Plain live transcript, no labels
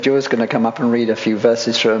Joe's going to come up and read a few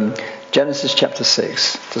verses from Genesis chapter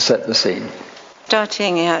 6 to set the scene.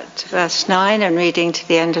 Starting at verse 9 and reading to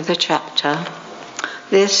the end of the chapter.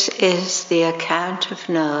 This is the account of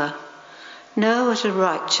Noah. Noah was a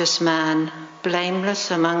righteous man,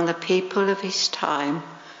 blameless among the people of his time,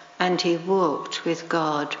 and he walked with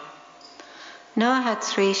God. Noah had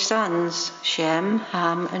 3 sons, Shem,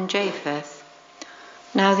 Ham, and Japheth.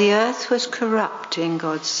 Now the earth was corrupt in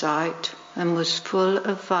God's sight and was full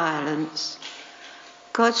of violence.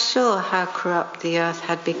 God saw how corrupt the earth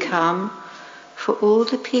had become, for all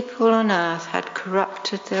the people on earth had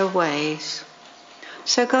corrupted their ways.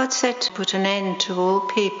 So God said to put an end to all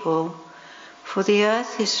people, for the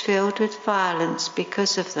earth is filled with violence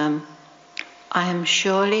because of them. I am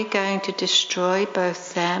surely going to destroy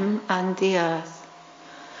both them and the earth.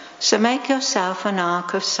 So make yourself an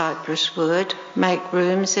ark of cypress wood, make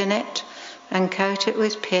rooms in it, and coat it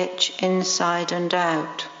with pitch inside and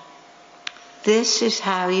out. This is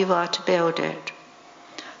how you are to build it.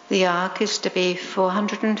 The ark is to be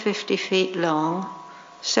 450 feet long,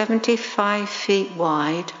 75 feet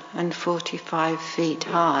wide, and 45 feet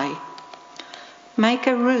high. Make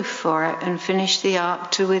a roof for it and finish the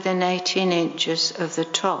ark to within 18 inches of the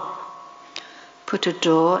top. Put a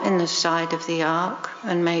door in the side of the ark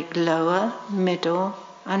and make lower, middle,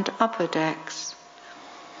 and upper decks.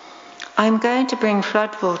 I am going to bring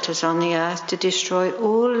floodwaters on the earth to destroy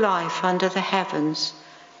all life under the heavens,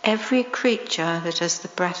 every creature that has the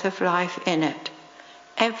breath of life in it.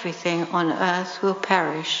 Everything on earth will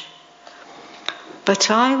perish.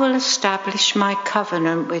 But I will establish my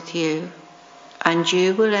covenant with you, and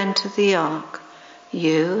you will enter the ark,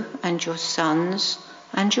 you and your sons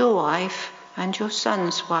and your wife and your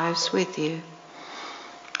sons' wives with you.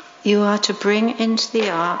 You are to bring into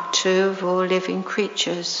the ark 2 of all living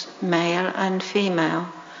creatures, male and female,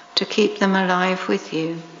 to keep them alive with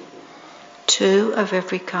you. 2 of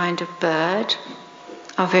every kind of bird,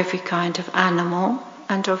 of every kind of animal,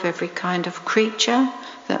 and of every kind of creature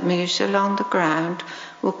that moves along the ground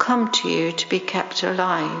will come to you to be kept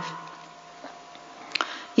alive.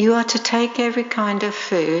 You are to take every kind of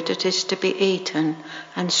food that is to be eaten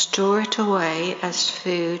and store it away as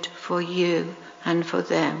food for you and for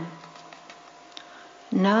them.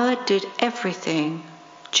 Noah did everything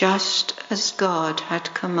just as God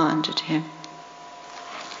had commanded him.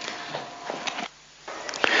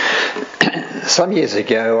 Some years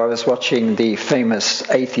ago, I was watching the famous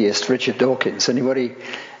atheist Richard Dawkins. Anybody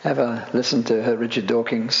ever listened to Richard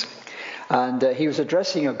Dawkins? And he was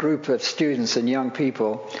addressing a group of students and young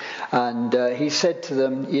people, and he said to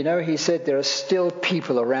them, he said there are still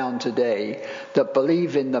people around today that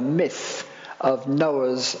believe in the myth of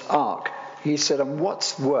Noah's Ark. He said, and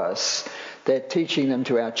what's worse, they're teaching them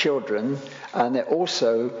to our children, and they're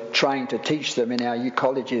also trying to teach them in our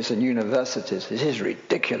colleges and universities. It is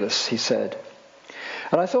ridiculous, he said.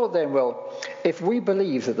 And I thought then, well, if we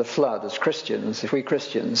believe that the flood as Christians, if we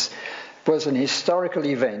Christians, was an historical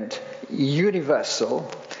event, universal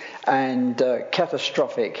and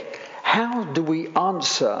catastrophic, how do we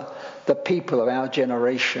answer the people of our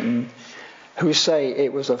generation who say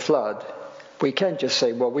it was a flood? We can't just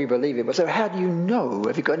say, well, we believe it. But so how do you know?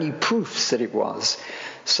 Have you got any proofs that it was?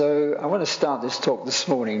 So I want to start this talk this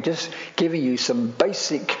morning just giving you some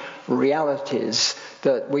basic realities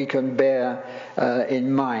that we can bear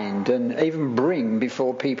in mind and even bring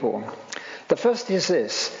before people. The first is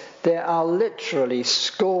this. There are literally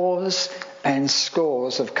scores and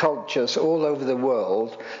scores of cultures all over the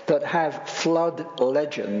world that have flood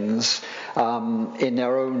legends in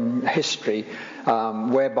their own history,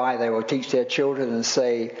 whereby they will teach their children and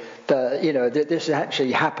say that this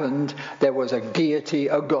actually happened. There was a deity,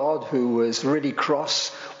 a god, who was really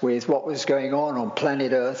cross with what was going on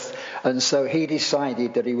planet Earth, and so he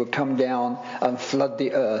decided that he would come down and flood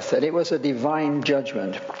the earth, and it was a divine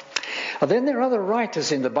judgment. And then there are other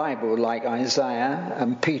writers in the Bible like Isaiah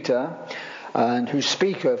and Peter, and who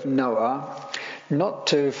speak of Noah, not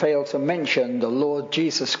to fail to mention the Lord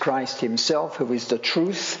Jesus Christ himself, who is the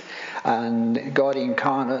truth, and God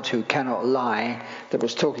incarnate who cannot lie, that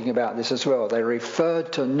was talking about this as well. They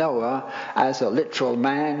referred to Noah as a literal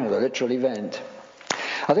man or a literal event.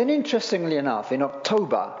 And then interestingly enough, in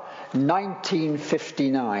October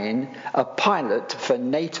 1959, a pilot for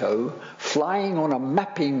NATO flying on a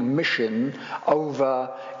mapping mission over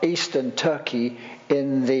eastern Turkey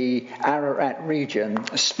in the Ararat region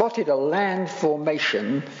spotted a land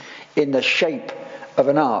formation in the shape of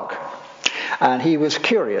an ark. And he was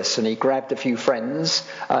curious, and he grabbed a few friends,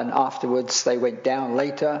 and afterwards they went down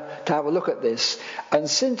later to have a look at this. And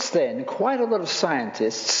since then, quite a lot of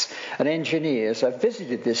scientists and engineers have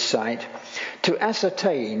visited this site to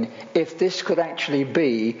ascertain if this could actually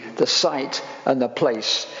be the site and the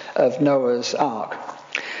place of Noah's Ark.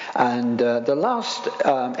 And the last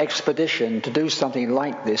expedition to do something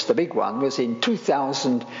like this, the big one, was in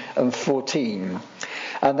 2014.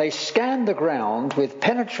 And they scanned the ground with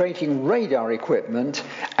penetrating radar equipment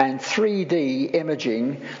and 3D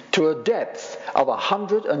imaging to a depth of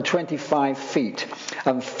 125 feet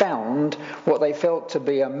and found what they felt to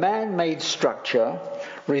be a man-made structure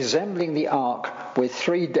resembling the Ark with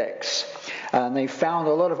 3 decks. And they found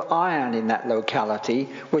a lot of iron in that locality,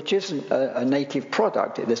 which isn't a native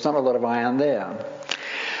product. There's not a lot of iron there.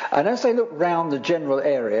 And as they looked round the general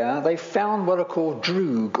area, they found what are called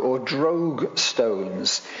droog or drogue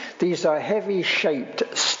stones. These are heavy-shaped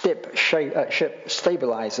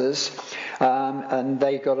stabilizers, and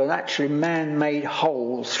they got an actually man-made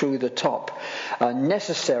hole through the top,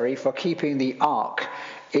 necessary for keeping the ark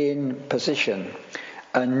in position.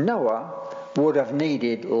 And Noah would have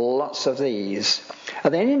needed lots of these.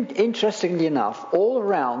 And then, interestingly enough, all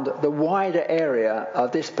around the wider area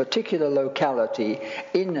of this particular locality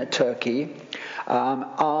in Turkey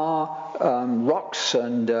are rocks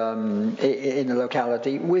and in the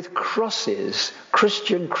locality with crosses,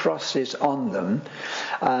 Christian crosses on them,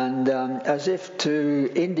 and as if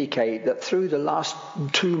to indicate that through the last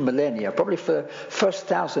 2 millennia, probably for the first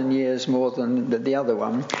 1,000 years more than the other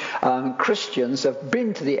one, Christians have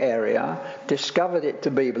been to the area, discovered it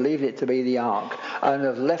to be, believed it to be the Ark, and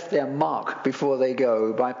have left their mark before they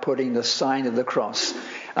go by putting the sign of the cross,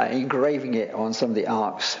 engraving it on some of the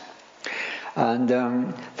arks. And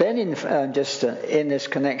then in this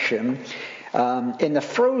connection, in the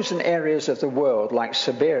frozen areas of the world, like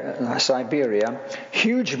Siberia,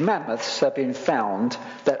 huge mammoths have been found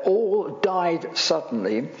that all died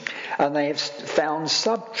suddenly, and they have found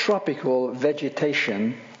subtropical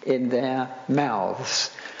vegetation in their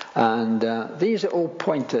mouths. And these are all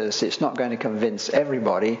pointers. It's not going to convince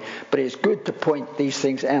everybody, but it's good to point these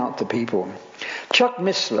things out to people. Chuck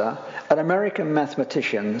Missler, an American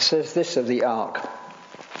mathematician, says this of the Ark.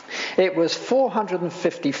 It was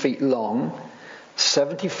 450 feet long,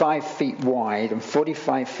 75 feet wide, and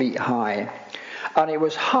 45 feet high, and it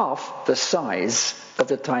was half the size of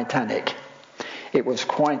the Titanic. It was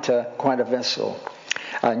quite a vessel.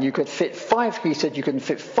 And you could fit he said you can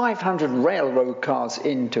fit 500 railroad cars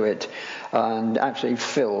into it, and actually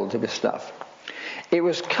filled with stuff. It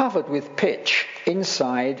was covered with pitch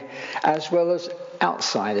inside as well as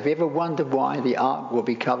outside. Have you ever wondered why the ark will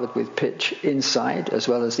be covered with pitch inside as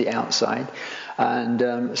well as the outside?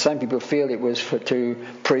 And some people feel it was to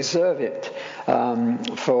preserve it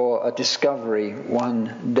for a discovery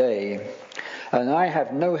one day. And I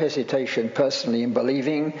have no hesitation personally in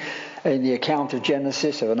believing in the account of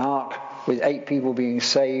Genesis of an ark with 8 people being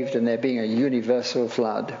saved and there being a universal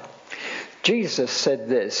flood. Jesus said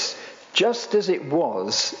this, just as it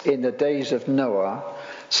was in the days of Noah,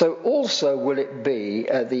 so also will it be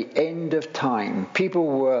at the end of time. People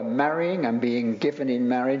were marrying and being given in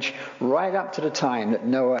marriage right up to the time that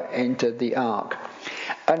Noah entered the ark.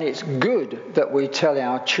 And it's good that we tell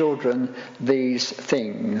our children these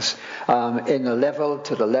things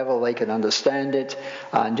to the level they can understand it,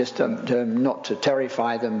 and just not to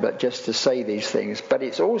terrify them, but just to say these things. But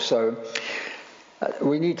it's also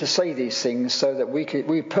we need to say these things so that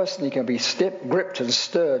we personally can be gripped and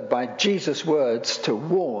stirred by Jesus' words to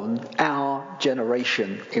warn our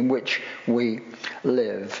generation in which we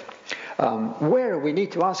live. We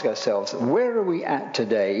need to ask ourselves, where are we at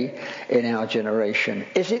today in our generation?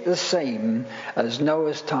 Is it the same as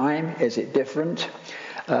Noah's time? Is it different?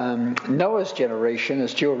 Noah's generation,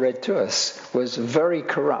 as Jill read to us, was very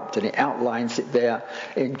corrupt, and it outlines it there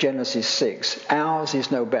in Genesis 6. Ours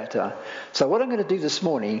is no better. So what I'm going to do this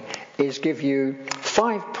morning is give you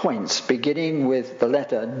 5 points, beginning with the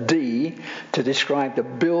letter D, to describe the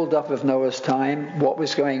build-up of Noah's time, what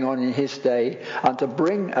was going on in his day, and to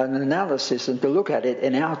bring an analysis and to look at it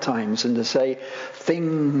in our times and to say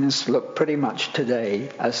things look pretty much today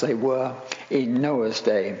as they were in Noah's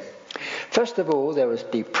day. First of all, there was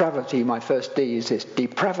depravity. My first D is this: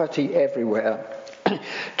 depravity everywhere.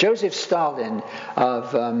 Joseph Stalin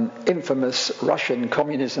of infamous Russian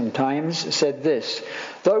communism times said this: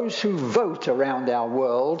 those who vote around our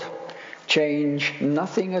world change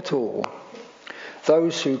nothing at all.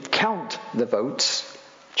 Those who count the votes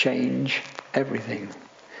change everything.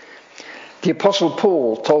 The Apostle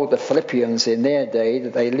Paul told the Philippians in their day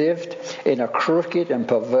that they lived in a crooked and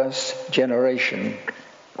perverse generation.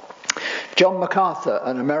 John MacArthur,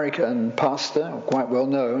 an American pastor, quite well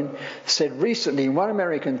known, said recently in one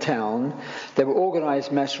American town there were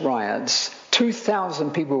organized mass riots.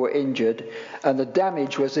 2,000 people were injured, and the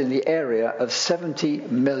damage was in the area of $70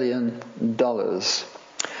 million.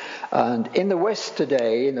 And in the West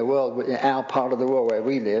today, in the world, in our part of the world where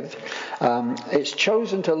we live, it's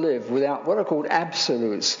chosen to live without what are called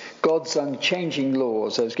absolutes, God's unchanging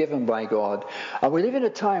laws as given by God. And we live in a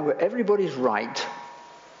time where everybody's right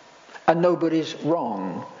and nobody's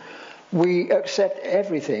wrong. We accept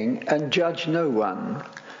everything and judge no one.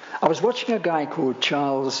 I was watching a guy called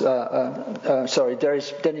Dennis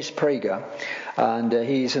Prager, and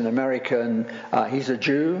he's an American, he's a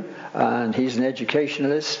Jew, and he's an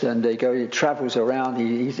educationalist, and he travels around,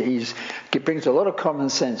 he brings a lot of common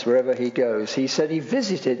sense wherever he goes. He said he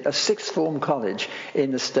visited a sixth form college in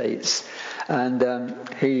the States, and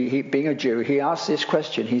he being a Jew, he asked this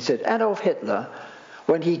question. He said, Adolf Hitler,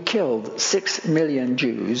 when he killed 6 million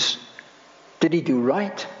Jews, did he do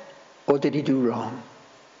right or did he do wrong?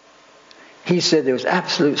 He said there was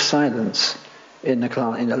absolute silence in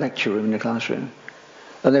the lecture room, in the classroom.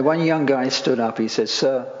 And then one young guy stood up. He said,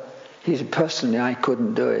 "Sir," he said, "personally, I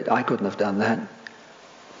couldn't do it. I couldn't have done that.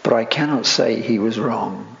 But I cannot say he was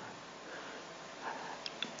wrong."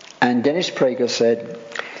 And Dennis Prager said,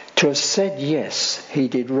 to have said yes, he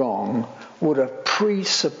did wrong, would have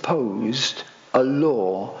presupposed a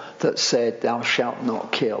law that said thou shalt not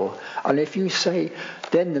kill. And if you say,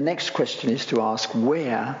 then the next question is to ask,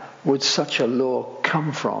 where would such a law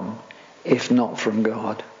come from if not from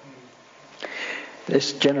God?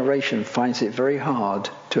 This generation finds it very hard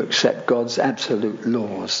to accept God's absolute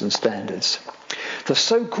laws and standards. The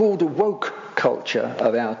so-called woke culture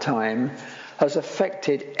of our time has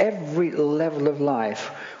affected every level of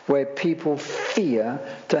life, where people fear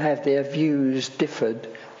to have their views differed,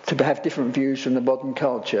 to have different views from the modern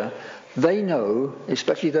culture. They know,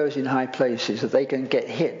 especially those in high places, that they can get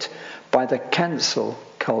hit by the cancel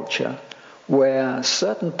culture, where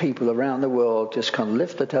certain people around the world just can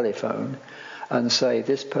lift the telephone and say,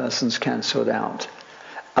 this person's cancelled out.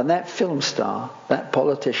 And that film star, that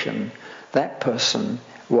politician, that person,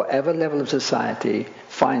 whatever level of society,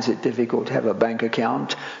 finds it difficult to have a bank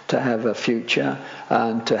account, to have a future,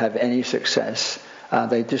 and to have any success.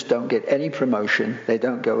 They just don't get any promotion. They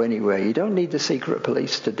don't go anywhere. You don't need the secret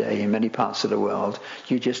police today in many parts of the world.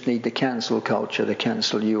 You just need the cancel culture to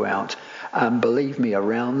cancel you out. And believe me,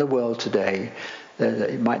 around the world today,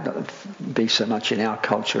 it might not be so much in our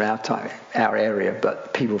culture, our area,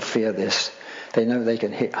 but people fear this. They know they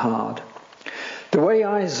can hit hard. The way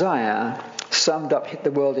Isaiah summed up hit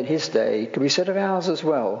the world in his day can be said of ours as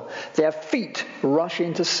well. Their feet rush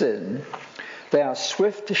into sin. They are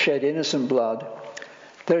swift to shed innocent blood.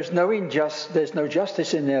 There's no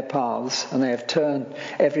justice in their paths, and they have turned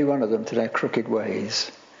every one of them to their crooked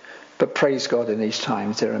ways. But praise God, in these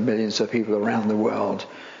times there are millions of people around the world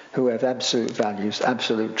who have absolute values,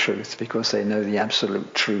 absolute truth, because they know the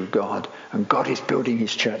absolute true God. And God is building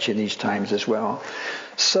his church in these times as well.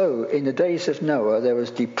 So in the days of Noah, there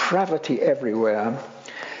was depravity everywhere.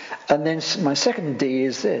 And then my second D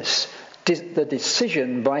is this: the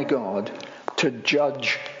decision by God to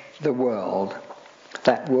judge the world.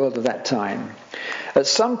 That world of that time. At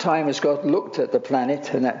some time, as God looked at the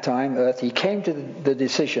planet in that time, Earth, he came to the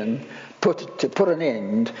decision to put an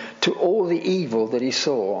end to all the evil that he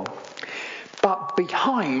saw. But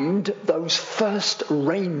behind those first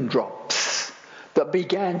raindrops that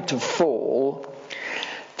began to fall,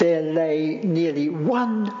 there lay nearly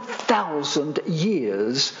 1,000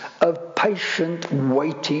 years of patient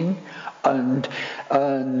waiting and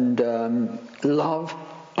love,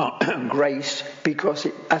 grace, because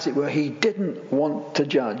as it were, he didn't want to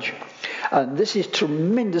judge. And this is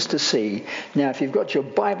tremendous to see. Now, if you've got your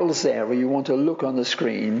Bibles there, or you want to look on the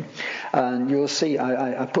screen, and you'll see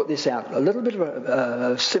I put this out. A little bit of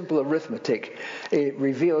a simple arithmetic. It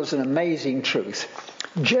reveals an amazing truth.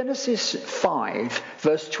 Genesis 5,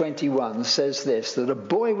 verse 21 says this, that a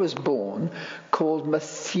boy was born called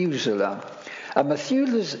Methuselah. And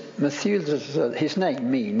Methuselah's, his name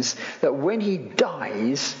means that when he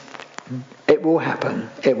dies, it will happen.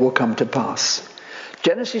 It will come to pass.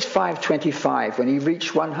 Genesis 5:25, when he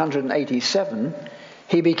reached 187,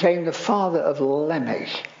 he became the father of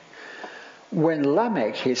Lamech. When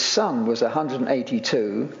Lamech, his son, was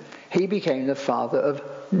 182, he became the father of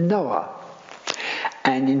Noah.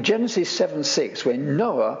 And in Genesis 7:6, when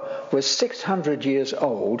Noah was 600 years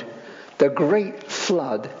old, the great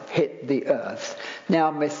flood hit the earth.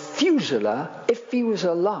 Now, Methuselah, if he was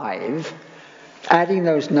alive, adding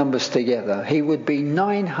those numbers together, he would be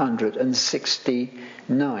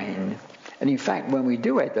 969. And in fact, when we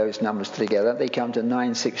do add those numbers together, they come to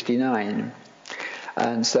 969.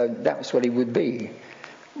 And so that was what he would be.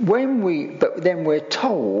 But then we're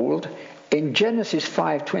told in Genesis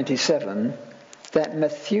 5:27 that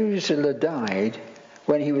Methuselah died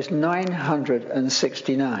when he was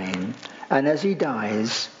 969. And as he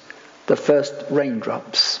dies, the first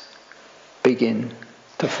raindrops begin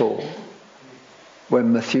to fall.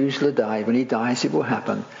 When Methuselah died, when he dies, it will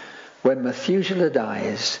happen. When Methuselah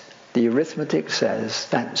dies, the arithmetic says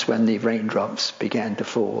that's when the raindrops began to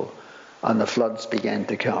fall and the floods began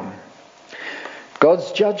to come.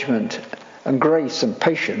 God's judgment and grace and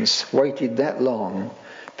patience waited that long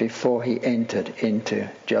before he entered into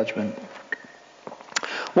judgment.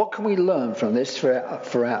 What can we learn from this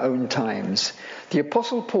for our own times? The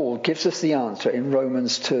Apostle Paul gives us the answer in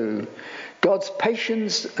Romans 2. God's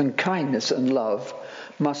patience and kindness and love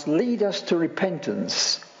must lead us to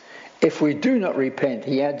repentance. If we do not repent,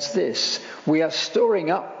 he adds this, we are storing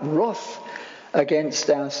up wrath against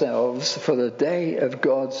ourselves for the day of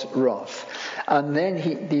God's wrath. And then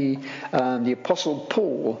the Apostle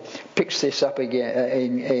Paul picks this up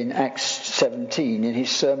again in Acts 17 in his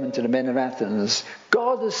sermon to the men of Athens.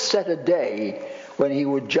 God has set a day when he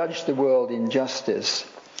would judge the world in justice.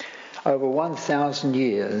 Over 1,000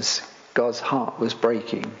 years, God's heart was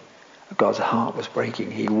breaking. God's heart was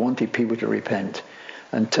breaking. He wanted people to repent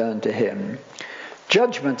and turn to him.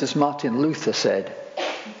 Judgment, as Martin Luther said,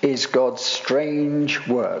 is God's strange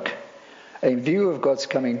work. In view of God's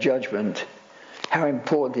coming judgment, how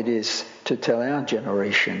important it is to tell our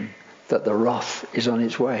generation that the wrath is on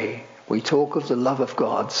its way. We talk of the love of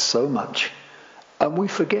God so much, and we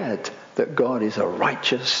forget that God is a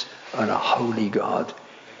righteous and a holy God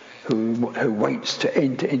who waits to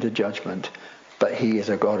enter into judgment, but he is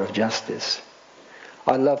a God of justice.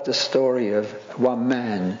 I love the story of one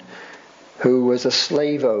man who was a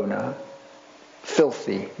slave owner,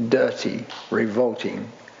 filthy, dirty, revolting,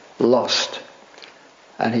 lost.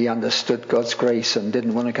 And he understood God's grace and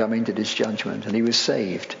didn't want to come into this judgment. And he was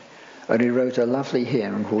saved. And he wrote a lovely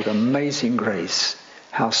hymn called Amazing Grace,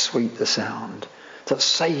 How Sweet the Sound, that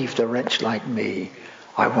saved a wretch like me.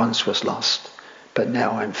 I once was lost, but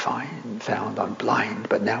now I'm found. I'm blind,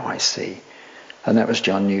 but now I see. And that was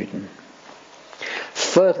John Newton.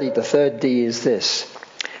 Thirdly, the third D is this.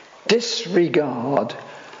 Disregard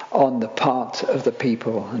on the part of the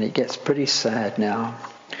people. And it gets pretty sad now.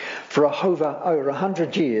 For over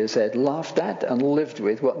 100 years they had laughed at and lived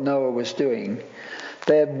with what Noah was doing.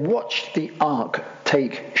 They had watched the ark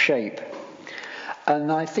take shape.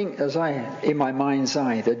 And I think, in my mind's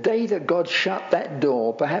eye, the day that God shut that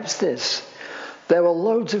door, perhaps this, there were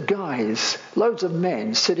loads of guys, loads of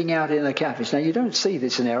men sitting out in the cafes. Now, you don't see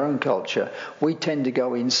this in our own culture. We tend to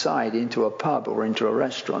go inside into a pub or into a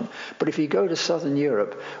restaurant. But if you go to Southern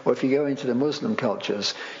Europe, or if you go into the Muslim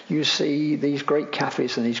cultures, you see these great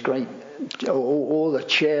cafes and these great, all the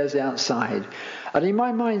chairs outside. And in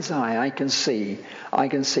my mind's eye, I can see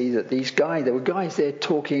that there were guys there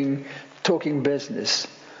talking business.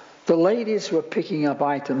 The ladies were picking up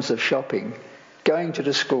items of shopping, going to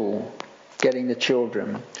the school, getting the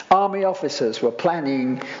children. Army officers were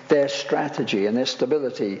planning their strategy and their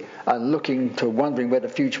stability and wondering where the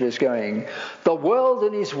future was going. The world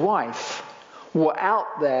and his wife were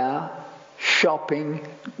out there shopping,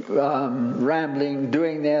 rambling,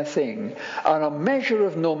 doing their thing. And a measure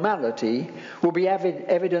of normality will be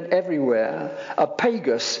evident everywhere. A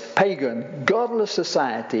pagan, godless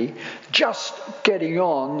society just getting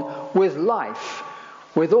on with life,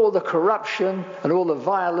 with all the corruption and all the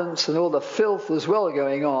violence and all the filth as well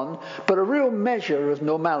going on, but a real measure of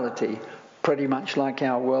normality, pretty much like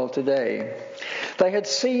our world today.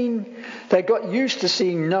 They got used to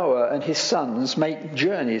seeing Noah and his sons make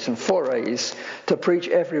journeys and forays to preach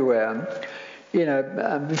everywhere.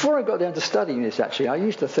 Before I got down to studying this, actually, I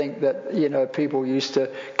used to think that, people used to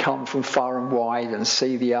come from far and wide and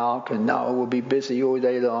see the ark, and Noah would be busy all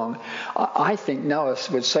day long. I think Noah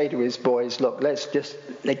would say to his boys, look, let's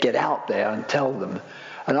get out there and tell them.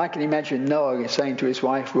 And I can imagine Noah saying to his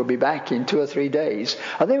wife, we'll be back in 2 or 3 days.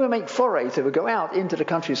 And they would make forays. They would go out into the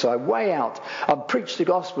countryside, way out, and preach the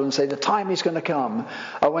gospel and say, the time is going to come.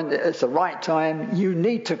 And when it's the right time, you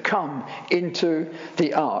need to come into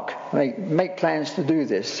the ark. Make plans to do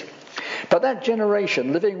this. But that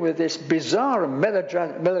generation, living with this bizarre and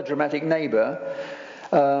melodramatic neighbour,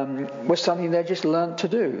 was something they just learnt to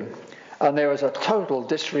do. And there was a total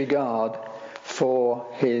disregard for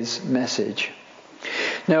his message.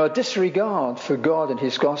 Now, a disregard for God and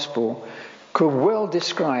his gospel could well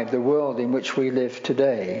describe the world in which we live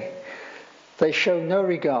today. They show no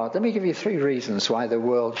regard. Let me give you 3 reasons why the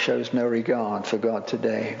world shows no regard for God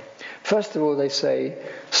today. First of all, they say,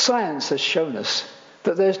 science has shown us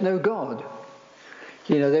that there's no God.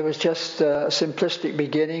 There was just a simplistic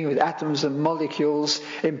beginning with atoms and molecules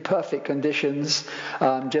in perfect conditions,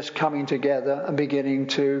 just coming together and beginning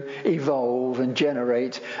to evolve and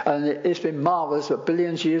generate. And it's been marvelous, but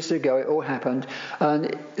billions of years ago it all happened.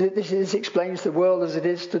 And this explains the world as it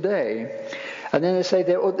is today. And then they say,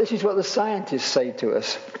 this is what the scientists say to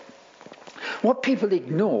us. What people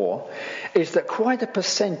ignore is that quite a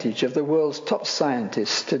percentage of the world's top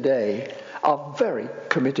scientists today are very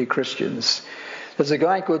committed Christians. There's a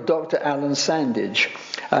guy called Dr. Alan Sandage,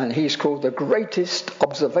 and he's called the greatest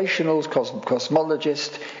observational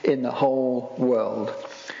cosmologist in the whole world.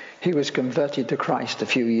 He was converted to Christ a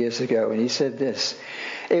few years ago, and he said this: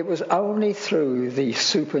 it was only through the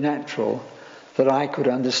supernatural that I could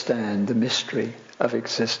understand the mystery of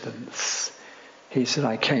existence. He said,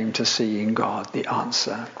 I came to see in God the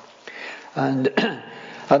answer. And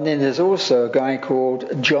then there's also a guy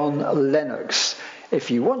called John Lennox.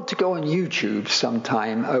 If you want to go on YouTube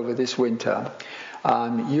sometime over this winter,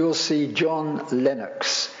 you'll see John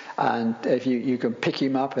Lennox. And if you can pick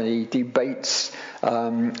him up, and he debates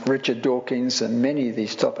Richard Dawkins and many of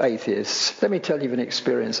these top atheists. Let me tell you an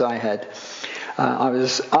experience I had. I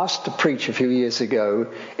was asked to preach a few years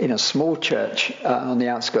ago in a small church on the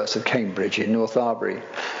outskirts of Cambridge in North Arbury.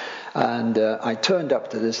 And I turned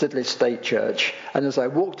up to this little estate church, and as I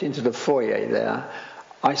walked into the foyer there,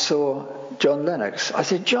 I saw John Lennox. I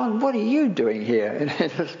said, John, what are you doing here in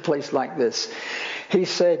a place like this? He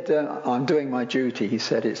said, I'm doing my duty. He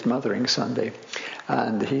said, it's Mothering Sunday.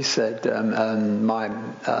 And he said, my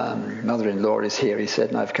mother-in-law is here. He said,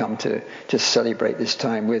 and I've come to just celebrate this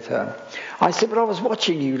time with her. I said, but I was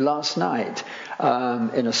watching you last night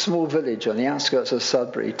in a small village on the outskirts of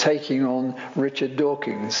Sudbury, taking on Richard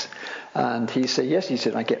Dawkins. And he said, yes, he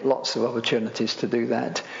said, I get lots of opportunities to do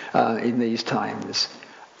that in these times.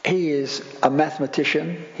 He is a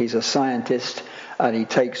mathematician, he's a scientist, and he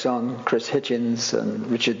takes on Chris Hitchens and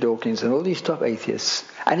Richard Dawkins and all these top atheists,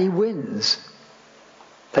 and he wins.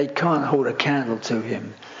 They can't hold a candle to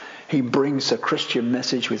him. He brings a Christian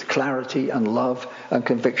message with clarity and love and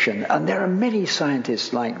conviction, and there are many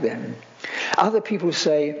scientists like them. Other people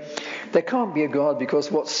say there can't be a God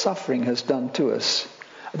because what suffering has done to us.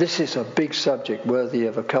 This is a big subject worthy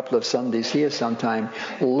of a couple of Sundays here sometime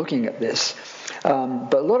looking at this.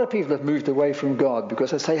 But a lot of people have moved away from God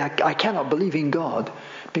because they say, I cannot believe in God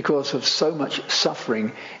because of so much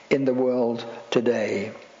suffering in the world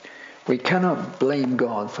today. We cannot blame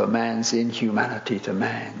God for man's inhumanity to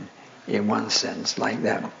man in one sense like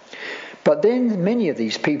that. But then many of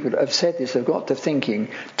these people that have said this have got to thinking,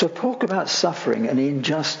 to talk about suffering and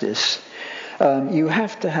injustice, you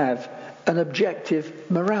have to have an objective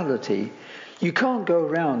morality. You can't go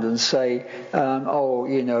around and say,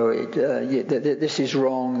 this is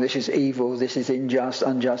wrong, this is evil, this is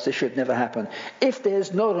unjust, this should never happen. If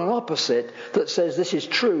there's not an opposite that says this is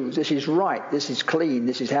true, this is right, this is clean,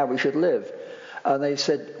 this is how we should live. And they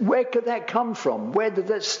said, where could that come from? Where did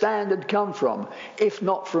that standard come from, if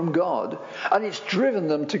not from God? And it's driven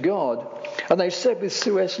them to God. And they said with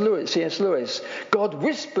C.S. Lewis, God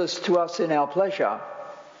whispers to us in our pleasure,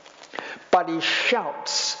 but he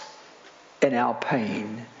shouts in our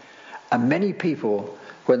pain. And many people,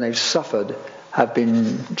 when they've suffered, have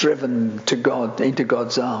been driven to God, into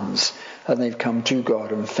God's arms, and they've come to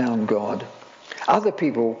God and found God. Other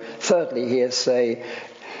people, thirdly here, say,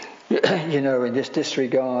 in this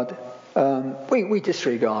disregard, we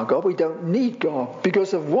disregard God. We don't need God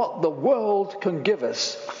because of what the world can give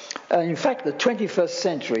us. In fact, the 21st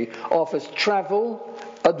century offers travel,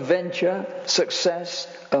 adventure, success,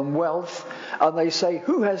 and wealth. And they say,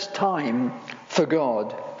 who has time for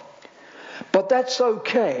God? But that's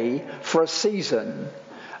okay for a season.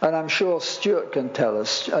 And I'm sure Stuart can tell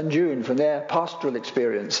us, and June from their pastoral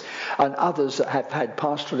experience, and others that have had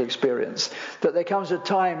pastoral experience, that there comes a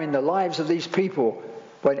time in the lives of these people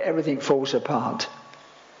when everything falls apart.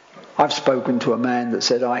 I've spoken to a man that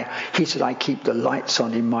said, he said, I keep the lights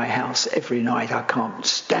on in my house every night. I can't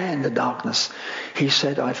stand the darkness. He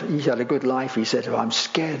said, he's had a good life. He said, I'm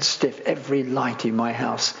scared stiff. Every light in my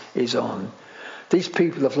house is on. These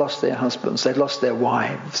people have lost their husbands. They've lost their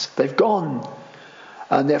wives. They've gone.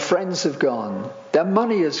 And their friends have gone. Their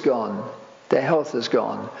money has gone. Their health has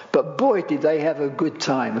gone. But boy, did they have a good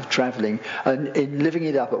time of travelling and in living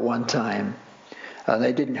it up at one time. And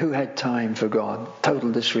they didn't. Who had time for God?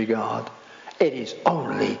 Total disregard. It is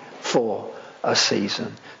only for a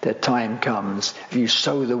season. The time comes. If you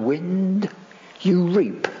sow the wind, you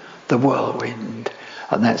reap the whirlwind.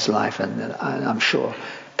 And that's life. And I'm sure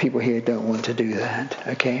people here don't want to do that.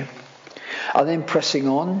 Okay? And then pressing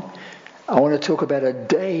on, I want to talk about a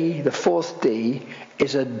day, the fourth D,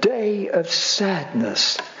 is a day of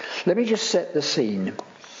sadness. Let me just set the scene.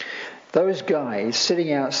 Those guys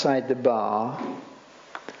sitting outside the bar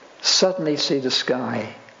suddenly see the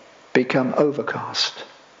sky become overcast.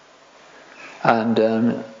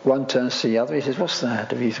 And one turns to the other, he says, "What's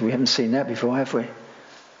that?" We haven't seen that before, have we?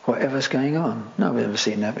 Whatever's going on? No, we've never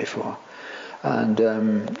seen that before. And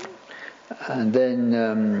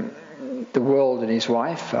then the world and his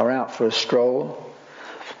wife are out for a stroll,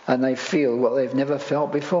 and they feel what they've never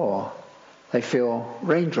felt before. They feel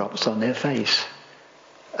raindrops on their face,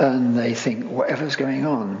 and they think, whatever's going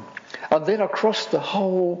on. And then across the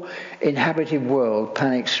whole inhabited world,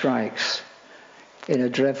 panic strikes in a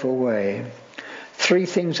dreadful way. 3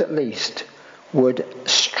 things at least would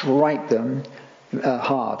strike them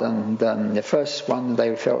hard. And the first one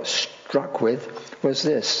they felt struck with was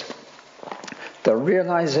this: the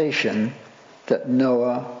realization that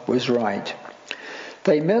Noah was right.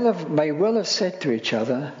 They may well have said to each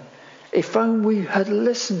other, if only we had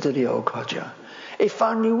listened to the old codger. If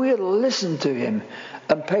only we had listened to him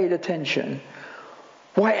and paid attention.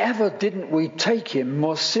 Why ever didn't we take him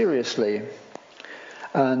more seriously?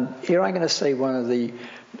 And here I'm going to say one of the,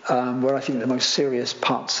 what I think the most serious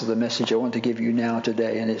parts of the message I want to give you now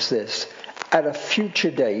today, and it's this. At a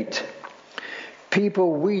future date,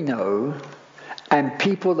 people we know and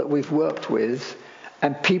people that we've worked with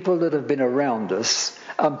and people that have been around us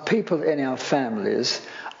and people in our families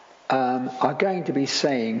are going to be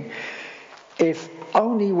saying, if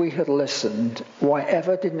only we had listened, why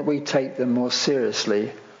ever didn't we take them more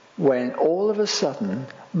seriously, when all of a sudden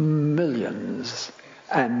millions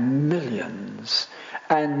and millions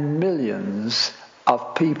and millions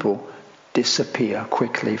of people disappear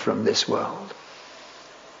quickly from this world.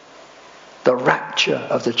 The rapture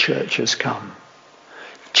of the church has come.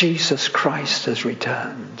 Jesus Christ has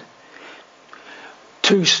returned.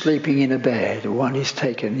 2 sleeping in a bed, one is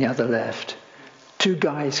taken, the other left. 2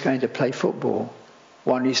 guys going to play football,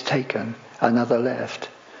 one is taken, another left.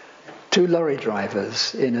 2 lorry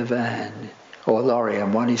drivers in a van or lorry,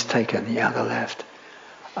 and one is taken, the other left.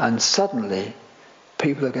 And suddenly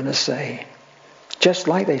people are going to say, just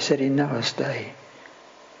like they said in Noah's day,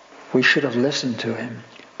 we should have listened to him.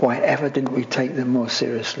 Why ever didn't we take them more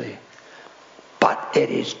seriously? But it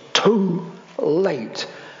is too late.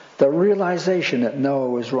 The realization that Noah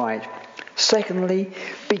was right. Secondly,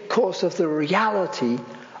 because of the reality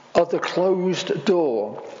of the closed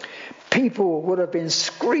door. People would have been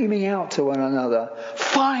screaming out to one another,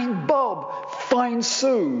 find Bob, find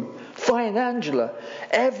Sue, find Angela,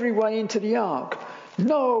 everyone into the ark.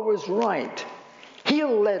 Noah was right.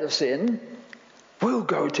 He'll let us in. We'll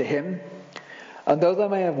go to him. And though they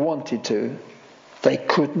may have wanted to, they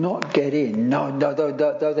could not get in.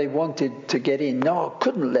 Though they wanted to get in, Noah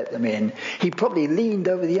couldn't let them in. He probably leaned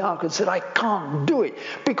over the ark and said, I can't do it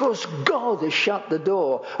because God has shut the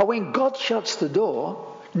door. And when God shuts the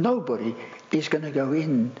door, nobody is going to go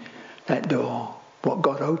in that door. What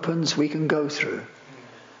God opens, we can go through.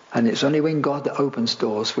 And it's only when God opens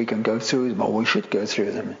doors we can go through them, or we should go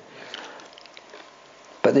through them.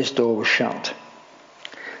 But this door was shut.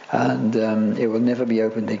 And it will never be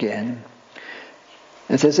opened again.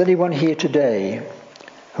 If there's anyone here today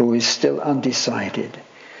who is still undecided,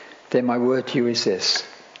 then my word to you is this.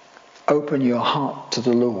 Open your heart to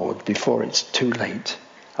the Lord before it's too late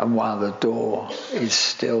and while the door is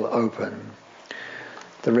still open.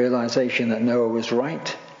 The realization that Noah was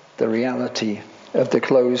right, the reality of the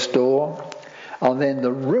closed door, and then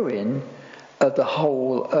the ruin of the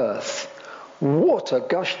whole earth. Water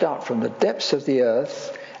gushed up from the depths of the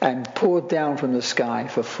earth and poured down from the sky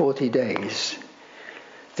for 40 days.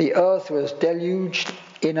 The earth was deluged,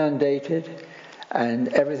 inundated, and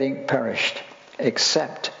everything perished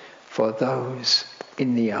except for those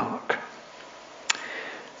in the ark.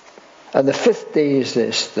 And the 5th day is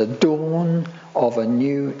this, the dawn of a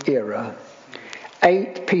new era.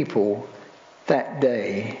 8 people that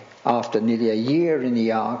day, after nearly a year in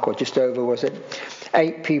the ark, or just over was it,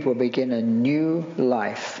 8 people begin a new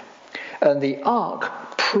life. And the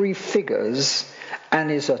ark prefigures and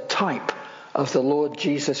is a type of the Lord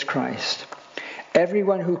Jesus Christ.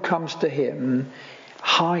 Everyone who comes to him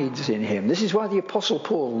hides in him. This is why the Apostle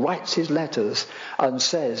Paul writes his letters and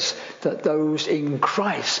says that those in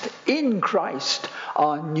Christ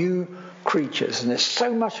are new creatures. And there's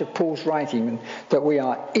so much of Paul's writing that we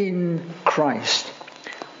are in Christ.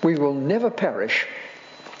 We will never perish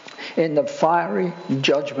in the fiery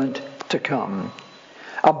judgment to come.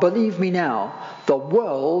 And believe me now, the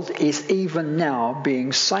world is even now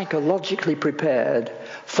being psychologically prepared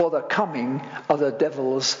for the coming of the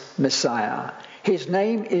devil's Messiah. His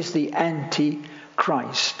name is the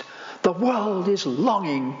Antichrist. The world is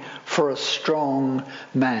longing for a strong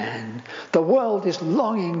man. The world is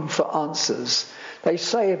longing for answers. They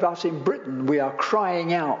say about in Britain, we are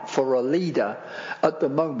crying out for a leader at the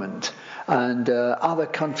moment, and other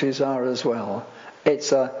countries are as well.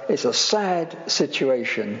 It's a sad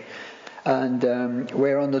situation, and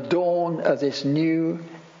we're on the dawn of this new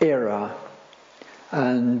era.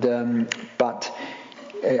 And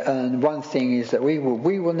one thing is that we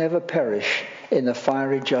will never perish in the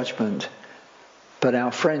fiery judgment, but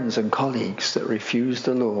our friends and colleagues that refuse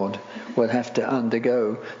the Lord will have to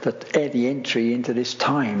undergo the entry into this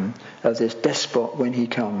time of this despot when he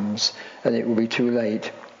comes, and it will be too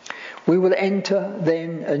late. We will enter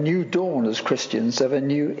then a new dawn as Christians of a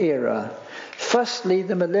new era. Firstly,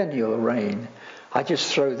 the millennial reign. I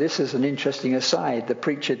just throw this as an interesting aside. The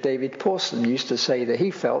preacher David Pawson used to say that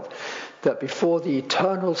he felt that before the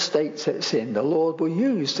eternal state sets in, the Lord will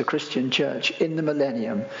use the Christian church in the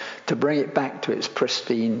millennium to bring it back to its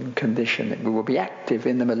pristine condition. We will be active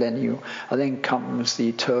in the millennium, and then comes the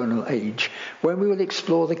eternal age, when we will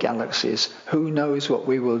explore the galaxies. Who knows what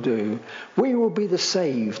we will do? We will be the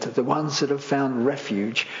saved, the ones that have found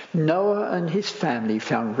refuge. Noah and his family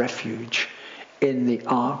found refuge in the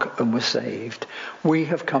ark and were saved. We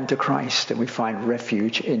have come to Christ and we find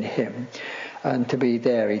refuge in him, and to be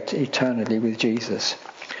there eternally with Jesus.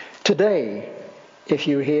 Today, if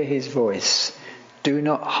you hear his voice, do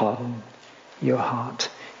not harden your heart,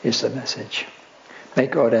 is the message. May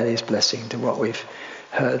God add his blessing to what we've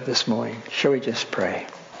heard this morning. Shall we just pray?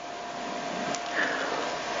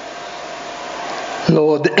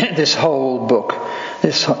 Lord, this whole book,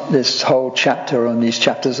 this whole chapter on these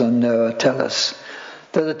chapters on Noah tell us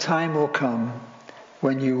that the time will come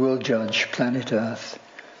when you will judge planet Earth.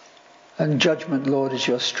 And judgment, Lord, is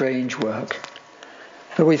your strange work.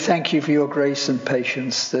 But we thank you for your grace and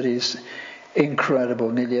patience that is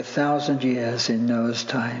incredible. Nearly 1,000 years in Noah's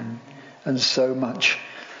time, and so much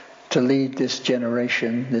to lead this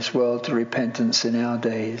generation, this world, to repentance in our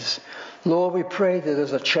days. Lord, we pray that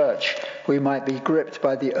as a church we might be gripped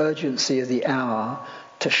by the urgency of the hour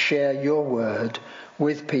to share your word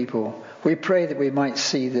with people. We pray that we might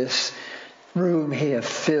see this room here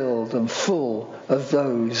filled and full of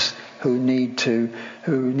those who need to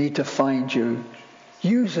find you.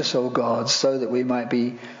 Use us, O God, so that we might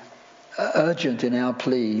be urgent in our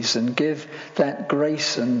pleas, and give that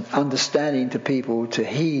grace and understanding to people to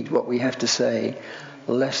heed what we have to say,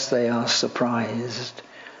 lest they are surprised.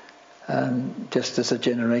 Just as the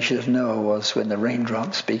generation of Noah was when the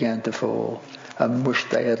raindrops began to fall, and wished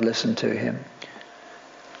they had listened to him.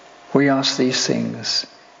 We ask these things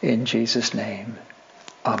in Jesus' name.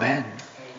 Amen.